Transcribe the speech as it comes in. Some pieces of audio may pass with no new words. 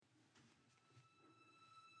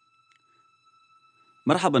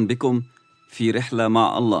مرحبا بكم في رحلة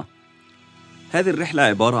مع الله. هذه الرحلة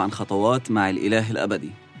عبارة عن خطوات مع الإله الأبدي.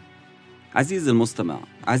 عزيزي المستمع،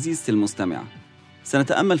 عزيزتي المستمعة،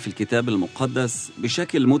 سنتأمل في الكتاب المقدس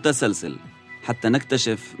بشكل متسلسل حتى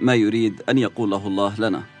نكتشف ما يريد أن يقوله الله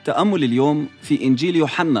لنا. تأمل اليوم في إنجيل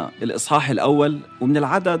يوحنا الإصحاح الأول ومن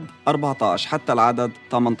العدد 14 حتى العدد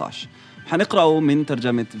 18. حنقرأه من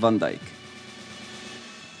ترجمة فان دايك.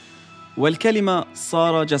 والكلمة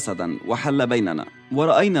صار جسداً وحل بيننا،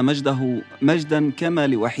 ورأينا مجده مجداً كما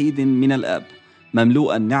لوحيد من الآب،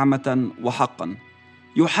 مملوءاً نعمة وحقاً.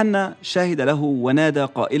 يوحنا شاهد له ونادى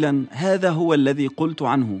قائلاً: هذا هو الذي قلت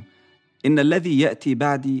عنه، إن الذي يأتي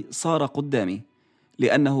بعدي صار قدامي،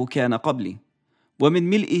 لأنه كان قبلي. ومن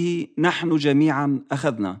ملئه نحن جميعاً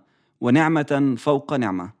أخذنا، ونعمة فوق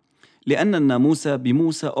نعمة، لأن الناموس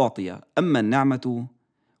بموسى أعطي، أما النعمة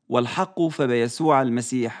والحق فبيسوع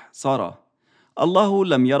المسيح صار. الله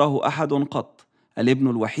لم يره أحد قط، الابن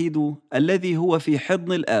الوحيد الذي هو في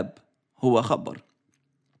حضن الآب هو خبر.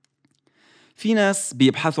 في ناس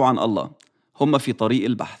بيبحثوا عن الله، هم في طريق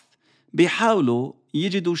البحث، بيحاولوا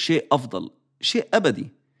يجدوا شيء أفضل، شيء أبدي.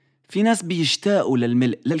 في ناس بيشتاقوا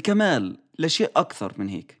للملء، للكمال، لشيء أكثر من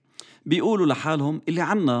هيك. بيقولوا لحالهم اللي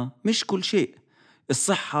عنا مش كل شيء،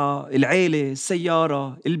 الصحة، العيلة،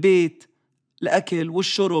 السيارة، البيت، الأكل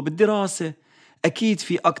والشرب، الدراسة. أكيد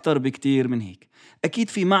في أكتر بكتير من هيك، أكيد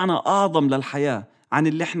في معنى أعظم للحياة عن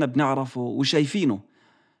اللي احنا بنعرفه وشايفينه.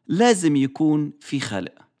 لازم يكون في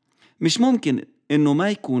خالق، مش ممكن إنه ما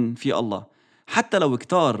يكون في الله، حتى لو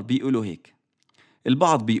كتار بيقولوا هيك.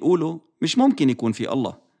 البعض بيقولوا مش ممكن يكون في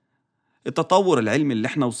الله. التطور العلمي اللي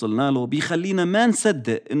احنا وصلنا له بيخلينا ما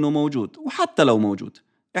نصدق إنه موجود، وحتى لو موجود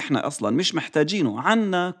احنا أصلاً مش محتاجينه،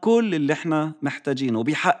 عنا كل اللي احنا محتاجينه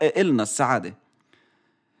وبيحقق لنا السعادة.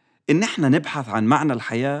 إن احنا نبحث عن معنى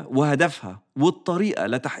الحياة وهدفها والطريقة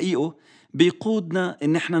لتحقيقه بيقودنا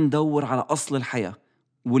إن احنا ندور على أصل الحياة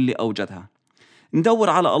واللي أوجدها، ندور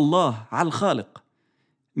على الله، على الخالق.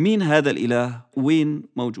 مين هذا الإله؟ وين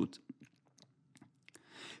موجود؟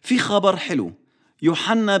 في خبر حلو.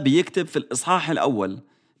 يوحنا بيكتب في الإصحاح الأول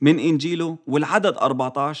من إنجيله والعدد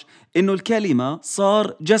 14 إنه الكلمة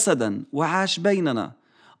صار جسداً وعاش بيننا.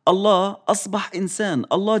 الله أصبح إنسان،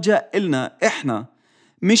 الله جاء لنا إحنا،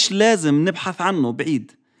 مش لازم نبحث عنه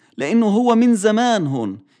بعيد، لأنه هو من زمان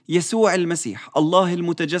هون. يسوع المسيح، الله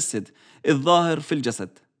المتجسد الظاهر في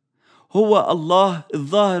الجسد، هو الله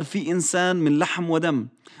الظاهر في إنسان من لحم ودم.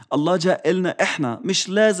 الله جاء لنا إحنا، مش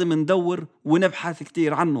لازم ندور ونبحث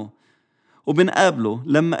كتير عنه، وبنقابله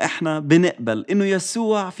لما إحنا بنقبل إنه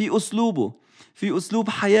يسوع في أسلوبه، في أسلوب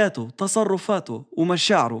حياته، تصرفاته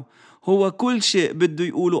ومشاعره، هو كل شيء بده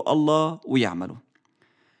يقوله الله ويعمله.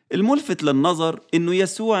 الملفت للنظر إنه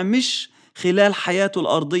يسوع مش خلال حياته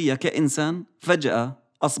الأرضية كإنسان فجأة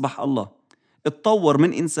أصبح الله، اتطور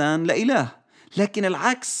من إنسان لإله، لكن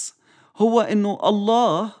العكس هو إنه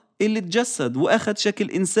الله اللي تجسد وأخذ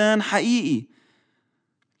شكل إنسان حقيقي،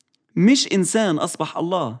 مش إنسان أصبح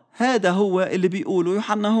الله. هذا هو اللي بيقوله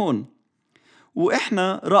يوحنا هون.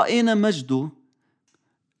 وإحنا رأينا مجده،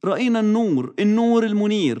 رأينا النور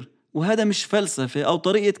المنير. وهذا مش فلسفة أو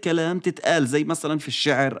طريقة كلام تتقال زي مثلا في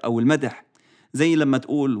الشعر أو المدح، زي لما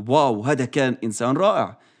تقول واو هذا كان إنسان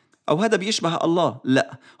رائع أو هذا بيشبه الله.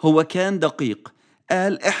 لا، هو كان دقيق.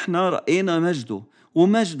 قال إحنا رأينا مجده،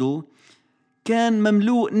 ومجده كان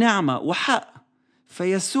مملوء نعمة وحق.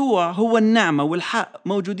 فيسوع هو النعمة والحق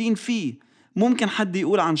موجودين فيه. ممكن حد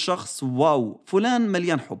يقول عن شخص واو فلان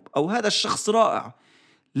مليان حب أو هذا الشخص رائع،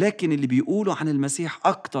 لكن اللي بيقولوا عن المسيح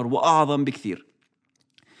أكتر وأعظم بكثير.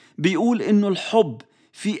 بيقول إنه الحب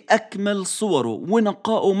في أكمل صوره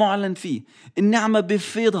ونقائه معلن فيه، النعمة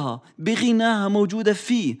بفيضها بغناها موجودة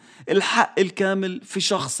فيه، الحق الكامل في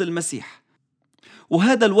شخص المسيح.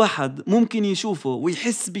 وهذا الواحد ممكن يشوفه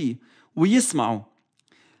ويحس بيه ويسمعه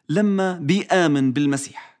لما بيآمن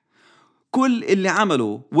بالمسيح. كل اللي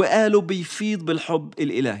عمله وقاله بيفيض بالحب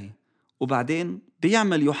الإلهي. وبعدين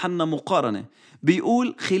بيعمل يوحنا مقارنة،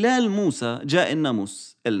 بيقول خلال موسى جاء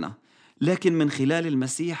الناموس إلنا، لكن من خلال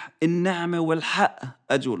المسيح النعمة والحق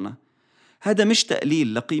أجولنا. هذا مش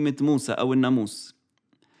تقليل لقيمة موسى أو الناموس،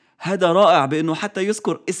 هذا رائع بأنه حتى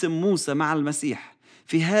يذكر اسم موسى مع المسيح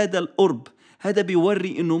في هذا القرب. هذا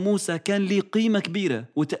بيوري أنه موسى كان له قيمة كبيرة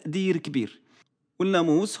وتقدير كبير،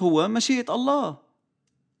 والناموس هو مشيئة الله.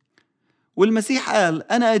 والمسيح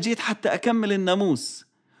قال أنا أجيت حتى أكمل الناموس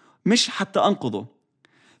مش حتى أنقضه.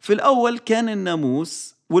 في الأول كان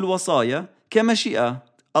الناموس والوصايا كمشيئة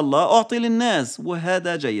الله أعطي للناس،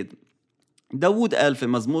 وهذا جيد. داود قال في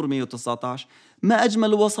مزمور 119 ما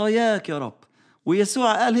أجمل وصاياك يا رب،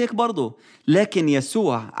 ويسوع قال هيك برضو. لكن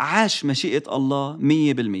يسوع عاش مشيئة الله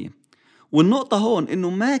 100%، والنقطة هون إنه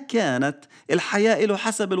ما كانت الحياة له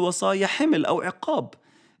حسب الوصايا حمل أو عقاب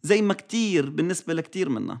زي ما كتير بالنسبة لكتير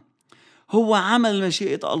منا. هو عمل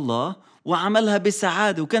مشيئة الله وعملها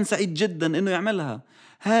بسعادة، وكان سعيد جدا إنه يعملها.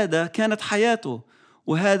 هذا كانت حياته،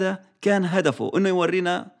 وهذا كان هدفه، إنه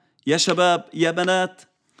يورينا يا شباب يا بنات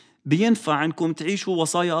بينفع إنكم تعيشوا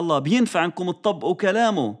وصايا الله، بينفع إنكم تطبقوا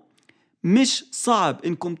كلامه، مش صعب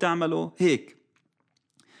إنكم تعملوا هيك.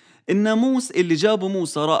 الناموس اللي جابه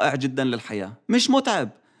موسى رائع جدا للحياة، مش متعب.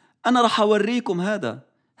 أنا رح أوريكم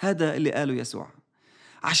هذا اللي قاله يسوع.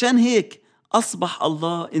 عشان هيك أصبح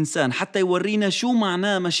الله إنسان حتى يورينا شو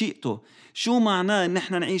معناه مشيئته، شو معناه إن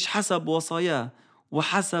احنا نعيش حسب وصاياه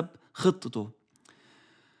وحسب خطته.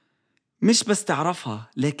 مش بس تعرفها،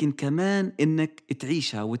 لكن كمان إنك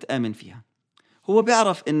تعيشها وتآمن فيها. هو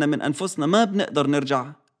بيعرف إن من أنفسنا ما بنقدر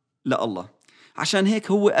نرجع لله، عشان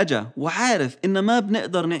هيك هو أجا وعارف إن ما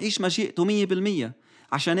بنقدر نعيش مشيئته 100%.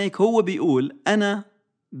 عشان هيك هو بيقول أنا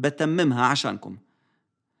بتممها عشانكم.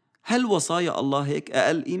 هل وصايا الله هيك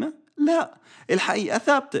أقل قيمة؟ لا، الحقيقة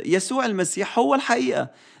ثابتة. يسوع المسيح هو الحقيقة،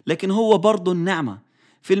 لكن هو برضو النعمة.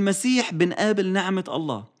 في المسيح بنقابل نعمة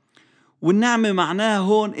الله، والنعمة معناها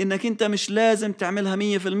هون إنك أنت مش لازم تعملها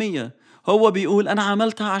 100%. هو بيقول أنا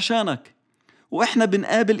عملتها عشانك. وإحنا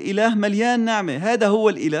بنقابل إله مليان نعمة. هذا هو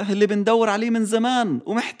الإله اللي بندور عليه من زمان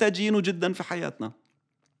ومحتاجينه جدا في حياتنا.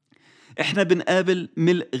 إحنا بنقابل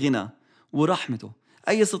ملء غنى ورحمته.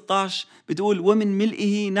 آية 16 بتقول ومن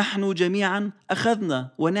ملئه نحن جميعا أخذنا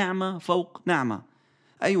ونعمة فوق نعمة.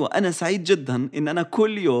 أيوة، أنا سعيد جدا إن أنا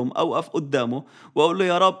كل يوم أوقف قدامه وأقول له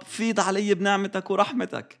يا رب فيض علي بنعمتك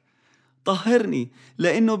ورحمتك، طهرني،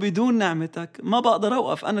 لأنه بدون نعمتك ما بقدر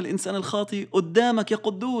أوقف أنا الإنسان الخاطئ قدامك يا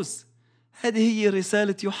قدوس. هذه هي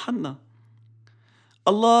رسالة يوحنا.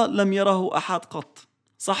 الله لم يره أحد قط.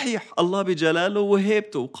 صحيح الله بجلاله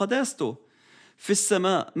وهيبته وقداسته في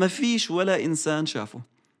السماء ما فيش ولا إنسان شافه،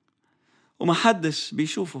 وما حدش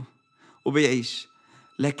بيشوفه وبيعيش،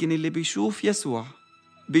 لكن اللي بيشوف يسوع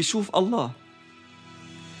بيشوف الله.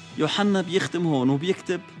 يوحنا بيختم هون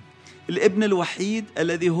وبيكتب الابن الوحيد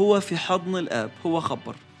الذي هو في حضن الآب هو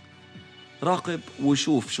خبر. راقب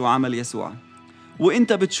وشوف شو عمل يسوع،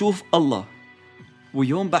 وإنت بتشوف الله،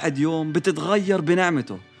 ويوم بعد يوم بتتغير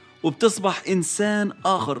بنعمته وبتصبح إنسان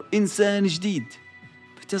آخر، إنسان جديد.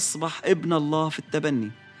 بتصبح ابن الله في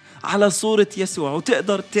التبني على صورة يسوع،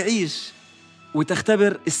 وتقدر تعيش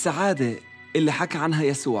وتختبر السعادة اللي حكى عنها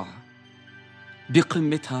يسوع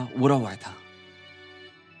بقمتها وروعتها.